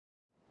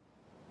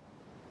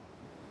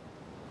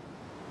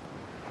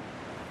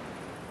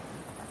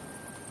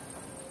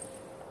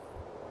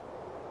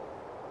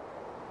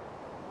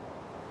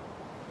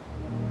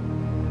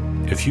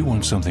If you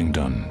want something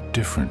done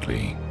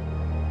differently,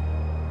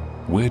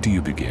 where do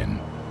you begin?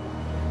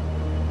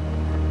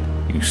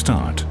 You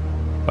start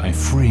by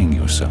freeing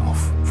yourself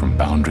from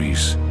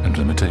boundaries and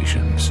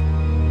limitations.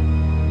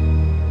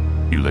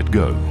 You let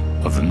go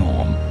of the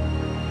norm.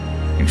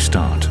 You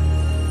start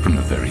from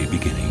the very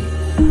beginning.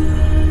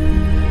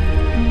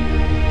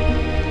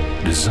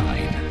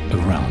 Design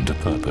around a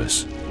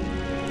purpose.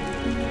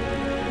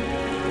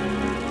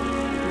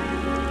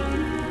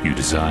 You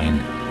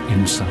design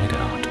inside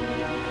out.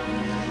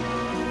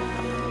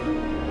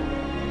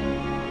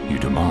 You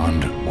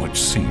demand what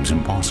seems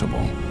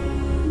impossible.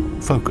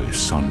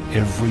 Focus on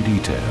every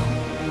detail,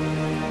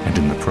 and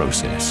in the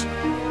process,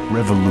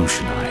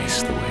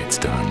 revolutionize the way it's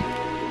done.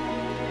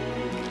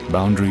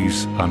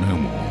 Boundaries are no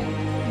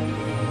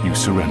more. You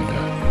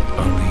surrender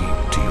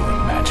only to your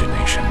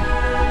imagination.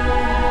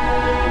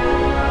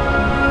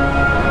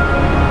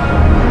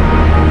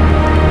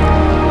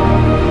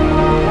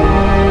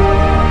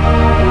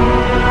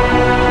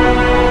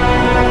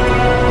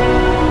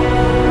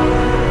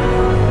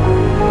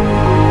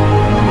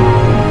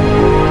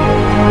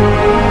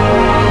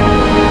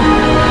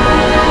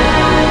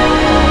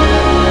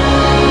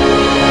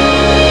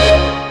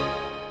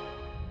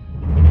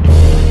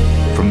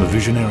 From the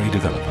visionary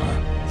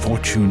developer,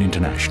 Fortune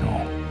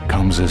International,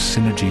 comes a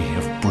synergy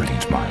of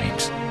brilliant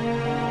minds.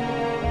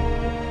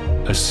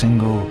 A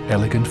single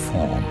elegant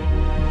form.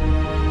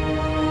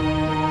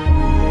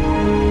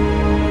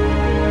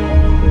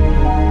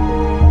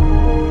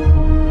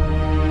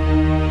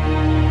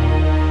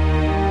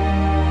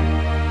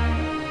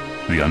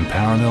 The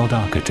unparalleled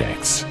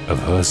architects of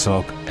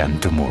Herzog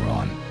and de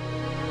Meuron.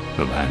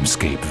 The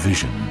landscape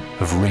vision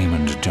of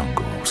Raymond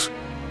Jungles.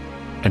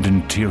 And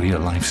interior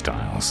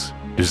lifestyles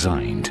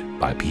designed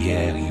by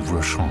Pierre-Yves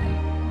Rochon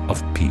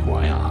of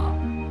PYR.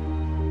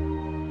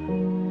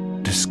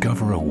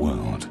 Discover a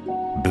world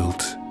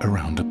built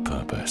around a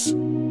purpose. A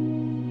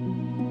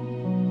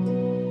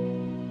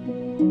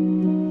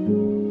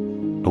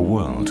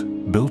world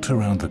built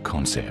around the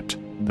concept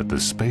that the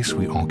space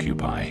we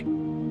occupy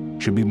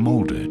should be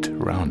molded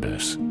around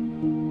us,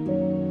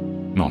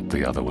 not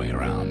the other way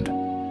around.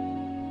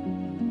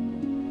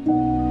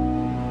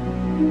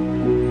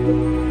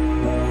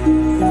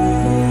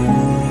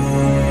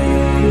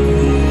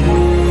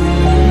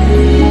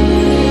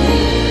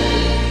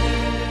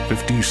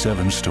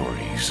 Seven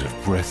stories of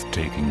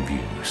breathtaking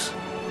views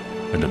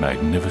and a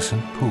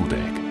magnificent pool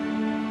deck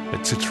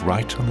that sits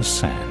right on the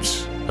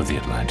sands of the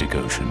Atlantic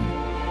Ocean.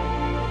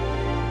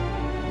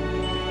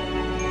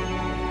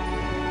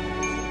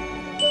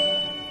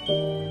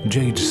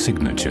 Jade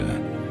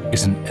Signature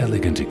is an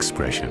elegant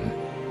expression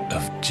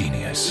of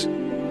genius.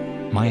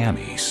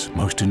 Miami's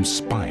most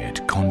inspired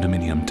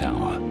condominium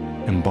tower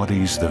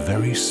embodies the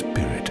very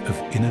spirit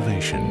of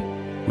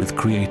innovation with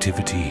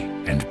creativity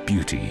and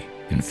beauty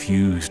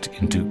infused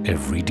into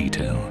every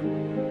detail.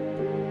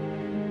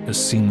 A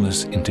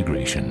seamless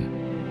integration.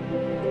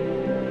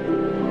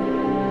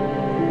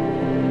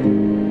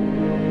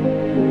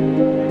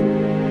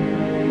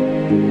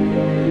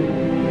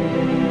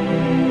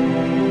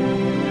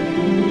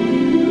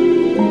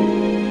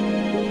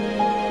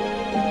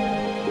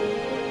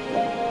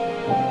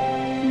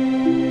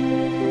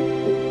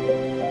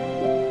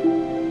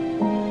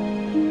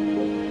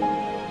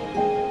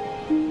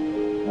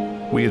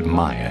 We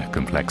admire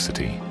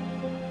complexity.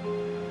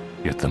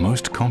 Yet the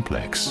most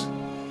complex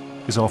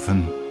is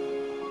often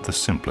the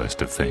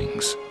simplest of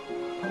things.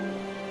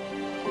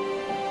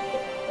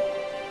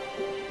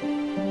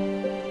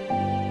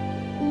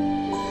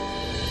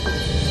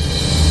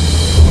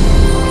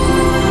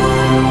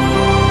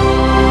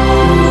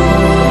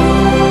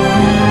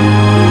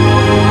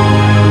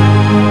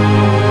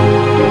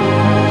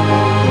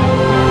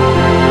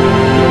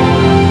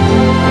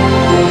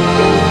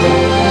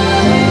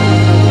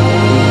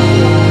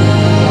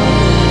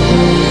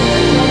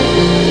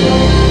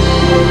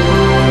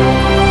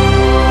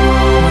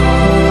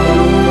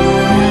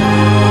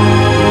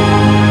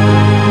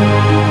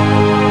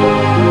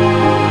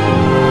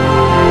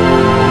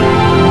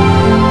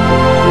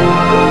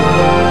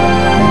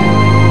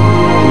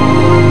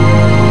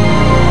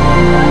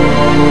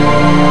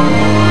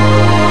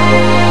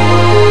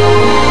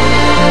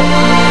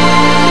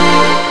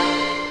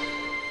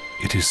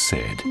 It is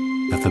said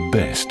that the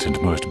best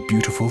and most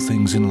beautiful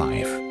things in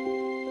life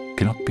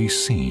cannot be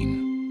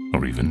seen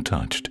or even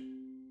touched.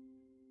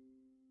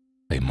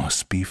 They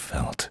must be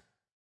felt.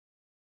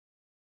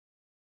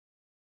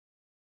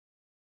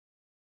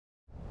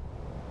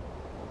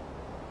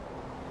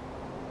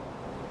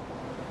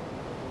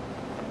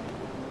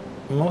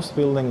 Most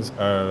buildings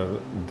are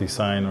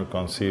designed or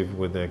conceived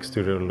with the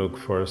exterior look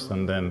first,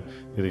 and then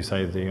you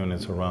decide the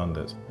units around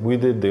it. We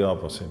did the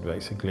opposite,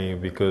 basically,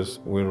 because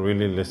we're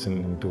really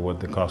listening to what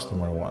the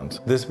customer wants.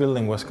 This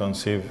building was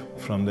conceived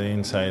from the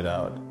inside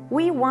out.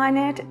 We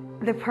wanted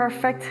the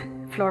perfect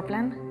floor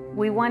plan.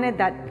 We wanted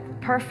that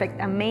perfect,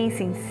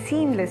 amazing,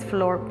 seamless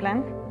floor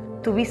plan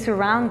to be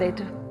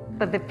surrounded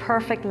by the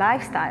perfect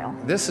lifestyle.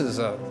 This is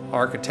an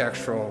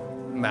architectural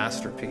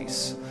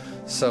masterpiece.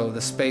 So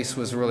the space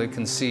was really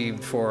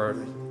conceived for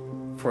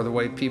the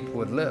way people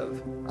would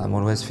live. I'm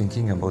always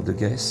thinking about the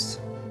guests,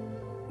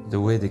 the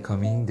way they're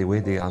coming, the way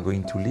they are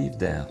going to live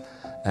there,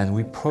 and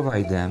we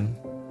provide them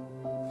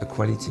a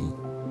quality.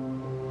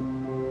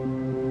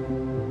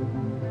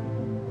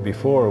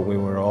 Before, we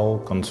were all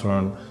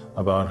concerned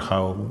about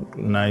how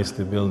nice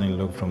the building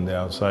looked from the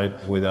outside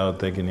without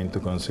taking into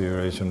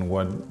consideration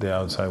what the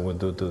outside would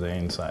do to the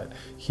inside.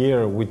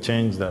 Here, we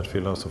changed that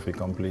philosophy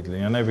completely,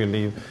 and I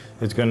believe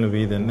it's going to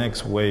be the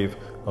next wave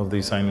of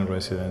designing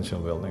residential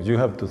buildings. You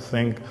have to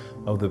think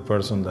of the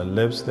person that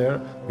lives there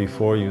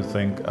before you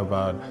think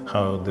about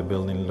how the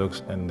building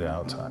looks on the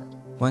outside.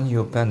 When you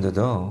open the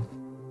door,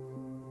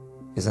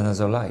 it's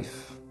another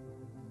life.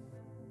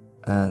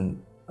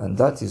 And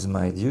that is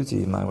my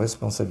duty, my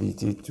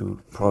responsibility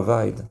to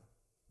provide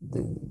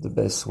the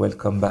best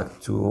welcome back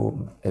to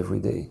home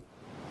every day.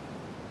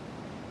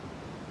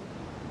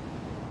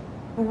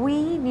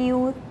 We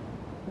knew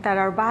that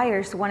our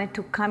buyers wanted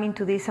to come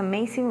into this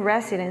amazing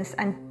residence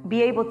and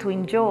be able to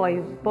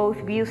enjoy both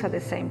views at the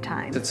same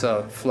time. It's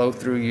a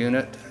flow-through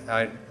unit.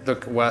 I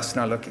look west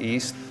and I look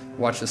east,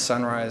 watch the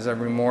sunrise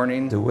every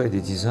morning. The way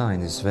they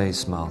design is very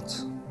smart.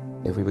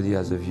 Everybody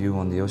has a view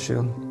on the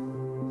ocean.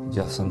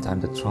 You have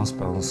sometimes the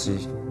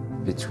transparency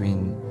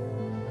between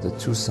the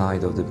two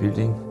sides of the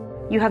building.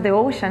 You have the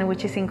ocean,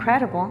 which is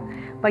incredible,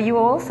 but you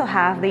also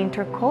have the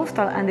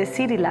intercoastal and the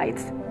city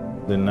lights.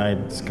 The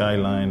night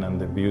skyline and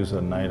the views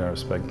at night are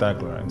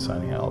spectacular in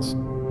Sunny Hills.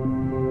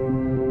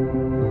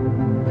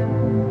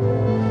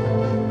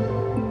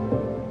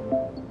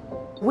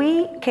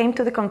 We came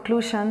to the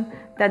conclusion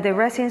that the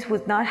residence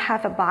would not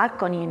have a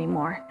balcony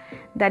anymore,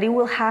 that it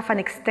will have an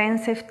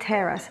extensive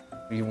terrace.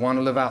 You want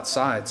to live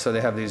outside, so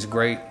they have these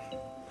great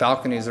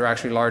balconies that are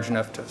actually large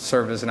enough to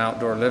serve as an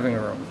outdoor living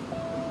room.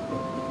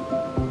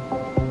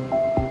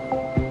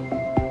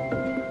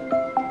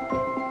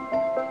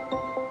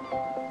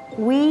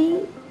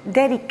 We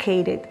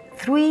dedicated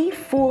 3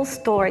 full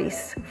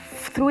stories,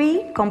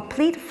 3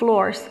 complete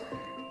floors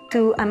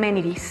to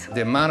amenities.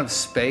 The amount of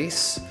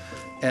space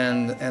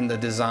and the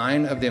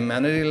design of the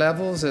amenity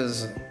levels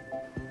is,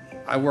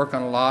 I work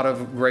on a lot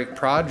of great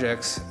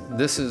projects.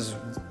 This is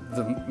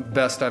the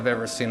best I've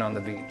ever seen on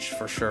the beach,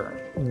 for sure.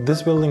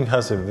 This building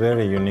has a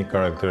very unique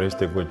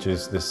characteristic, which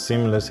is the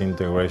seamless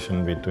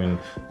integration between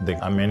the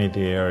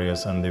amenity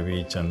areas and the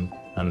beach and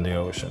the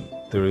ocean.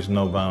 There is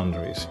no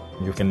boundaries.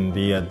 You can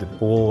be at the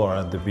pool or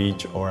at the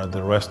beach or at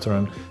the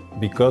restaurant.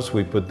 Because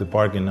we put the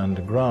parking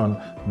underground,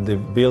 the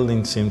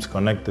building seems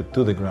connected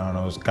to the ground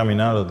or is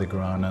coming out of the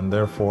ground, and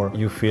therefore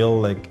you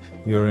feel like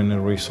you're in a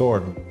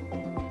resort.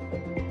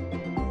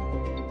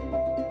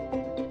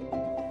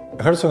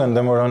 Herzog &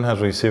 de Meuron has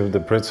received the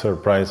Pritzker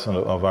Prize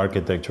of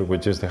Architecture,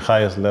 which is the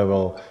highest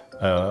level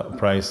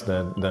prize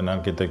that an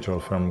architectural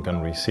firm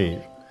can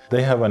receive.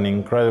 They have an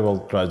incredible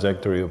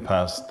trajectory of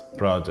past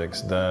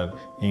projects that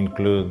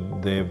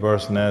include the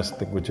Bird's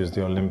Nest, which is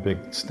the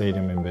Olympic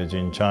Stadium in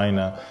Beijing,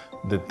 China,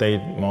 the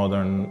Tate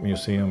Modern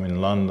Museum in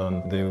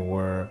London. They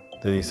were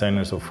the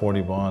designers of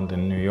 40 Bond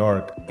in New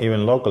York.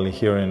 Even locally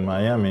here in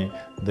Miami,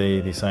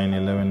 they designed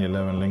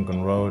 1111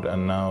 Lincoln Road,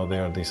 and now they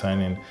are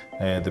designing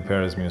the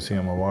Paris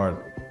Museum of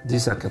Art.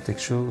 This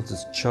architecture, the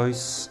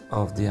choice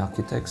of the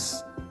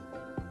architects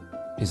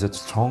is a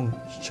strong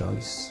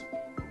choice.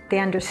 They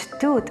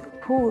understood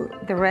who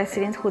the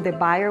resident, who the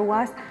buyer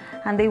was,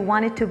 and they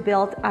wanted to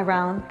build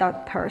around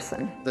that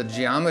person. The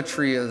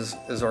geometry is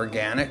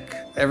organic.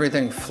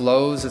 Everything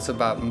flows. It's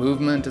about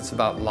movement. It's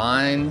about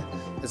line.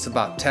 It's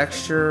about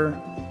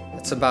texture.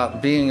 It's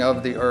about being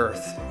of the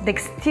earth. The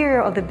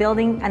exterior of the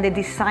building and the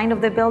design of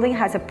the building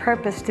has a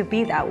purpose to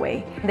be that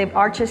way. The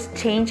arches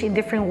change in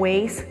different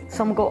ways.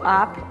 Some go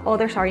up,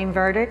 others are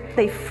inverted.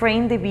 They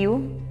frame the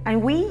view.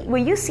 And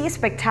when you see a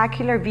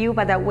spectacular view,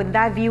 but when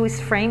that view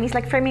is framed, it's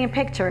like framing a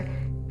picture.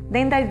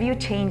 Then that view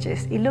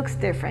changes. It looks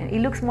different. It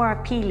looks more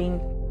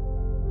appealing.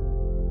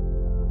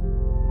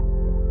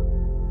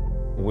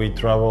 We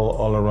travel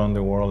all around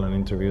the world and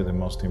interview the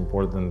most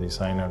important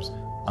designers,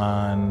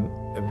 and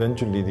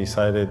eventually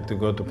decided to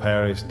go to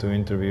Paris to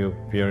interview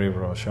Pierre-Yves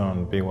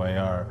Rochon,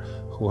 PYR,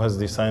 who has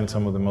designed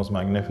some of the most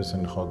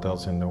magnificent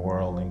hotels in the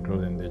world,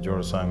 including the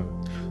George V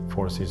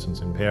Four Seasons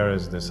in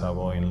Paris, the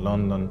Savoy in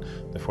London,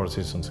 the Four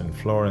Seasons in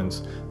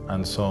Florence,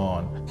 and so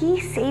on.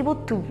 He's able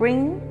to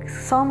bring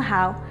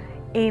somehow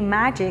a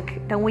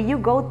magic that when you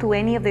go to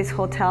any of these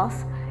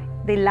hotels,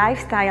 the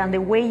lifestyle and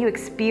the way you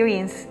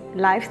experience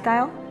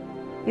lifestyle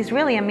is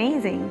really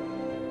amazing.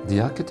 The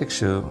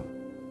architecture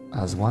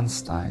has one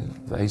style,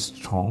 very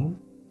strong,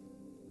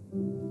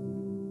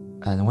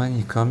 and when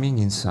you're coming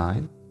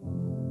inside,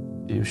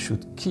 you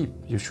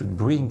should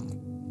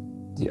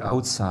bring the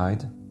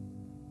outside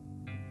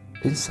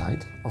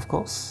inside, of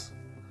course.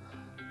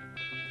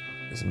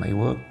 It's my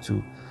work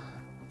to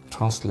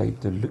translate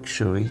the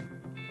luxury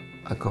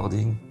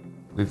according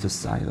with the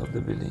style of the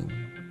building.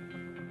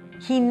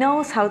 He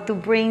knows how to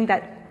bring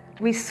that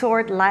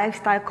resort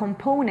lifestyle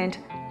component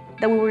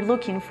that we were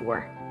looking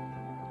for.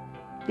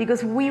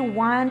 Because we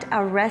want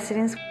our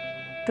residents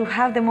to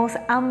have the most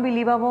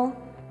unbelievable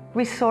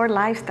resort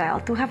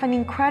lifestyle to have an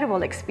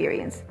incredible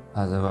experience.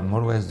 As I'm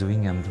always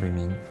doing, I'm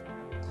dreaming.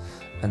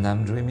 And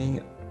I'm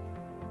dreaming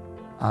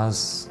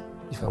as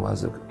if I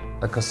was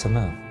a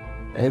customer.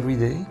 Every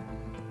day,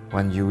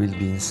 when you will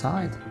be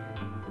inside,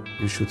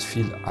 you should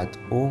feel at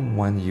home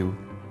when you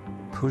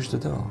push the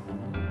door.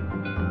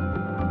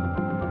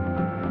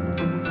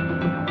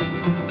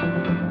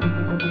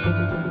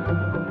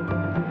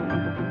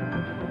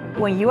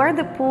 When you are at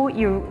the pool,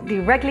 you're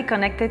directly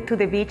connected to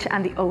the beach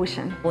and the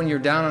ocean. When you're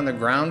down on the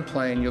ground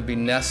plane, you'll be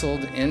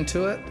nestled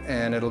into it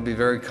and it'll be a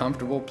very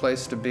comfortable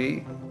place to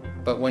be.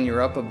 But when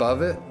you're up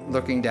above it,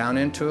 looking down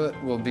into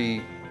it will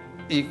be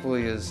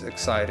equally as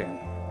exciting.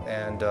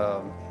 And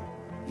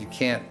you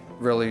can't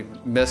really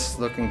miss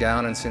looking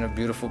down and seeing a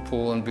beautiful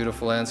pool and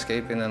beautiful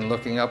landscaping, and then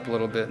looking up a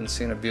little bit and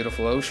seeing a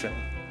beautiful ocean.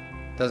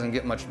 Doesn't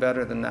get much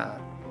better than that.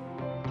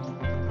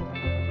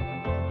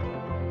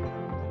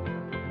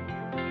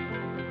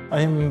 I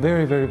am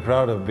very, very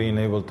proud of being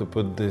able to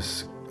put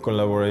this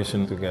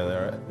collaboration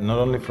together, not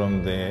only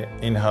from the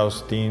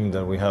in-house team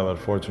that we have at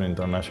Fortune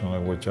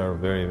International, which are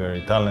very,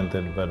 very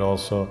talented, but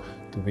also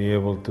to be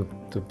able to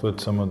put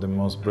some of the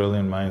most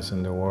brilliant minds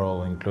in the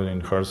world, including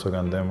Herzog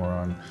and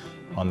Demoran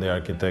on the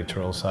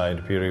architectural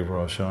side, Pierre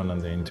Rochon on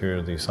the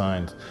interior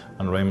designs,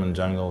 and Raymond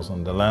Jungles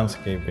on the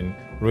landscaping,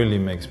 really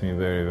makes me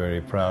very, very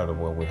proud of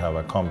what we have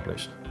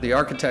accomplished. The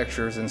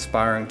architecture is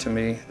inspiring to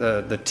me.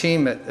 The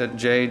team at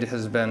Jade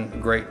has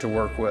been great to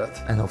work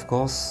with. And of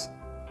course,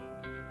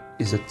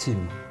 it's a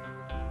team.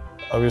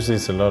 Obviously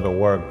it's a lot of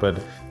work, but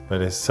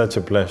it's such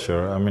a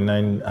pleasure. I mean,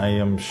 I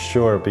am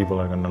sure people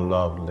are going to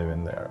love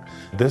living there.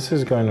 This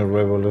is going to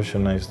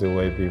revolutionize the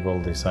way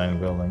people design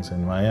buildings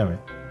in Miami.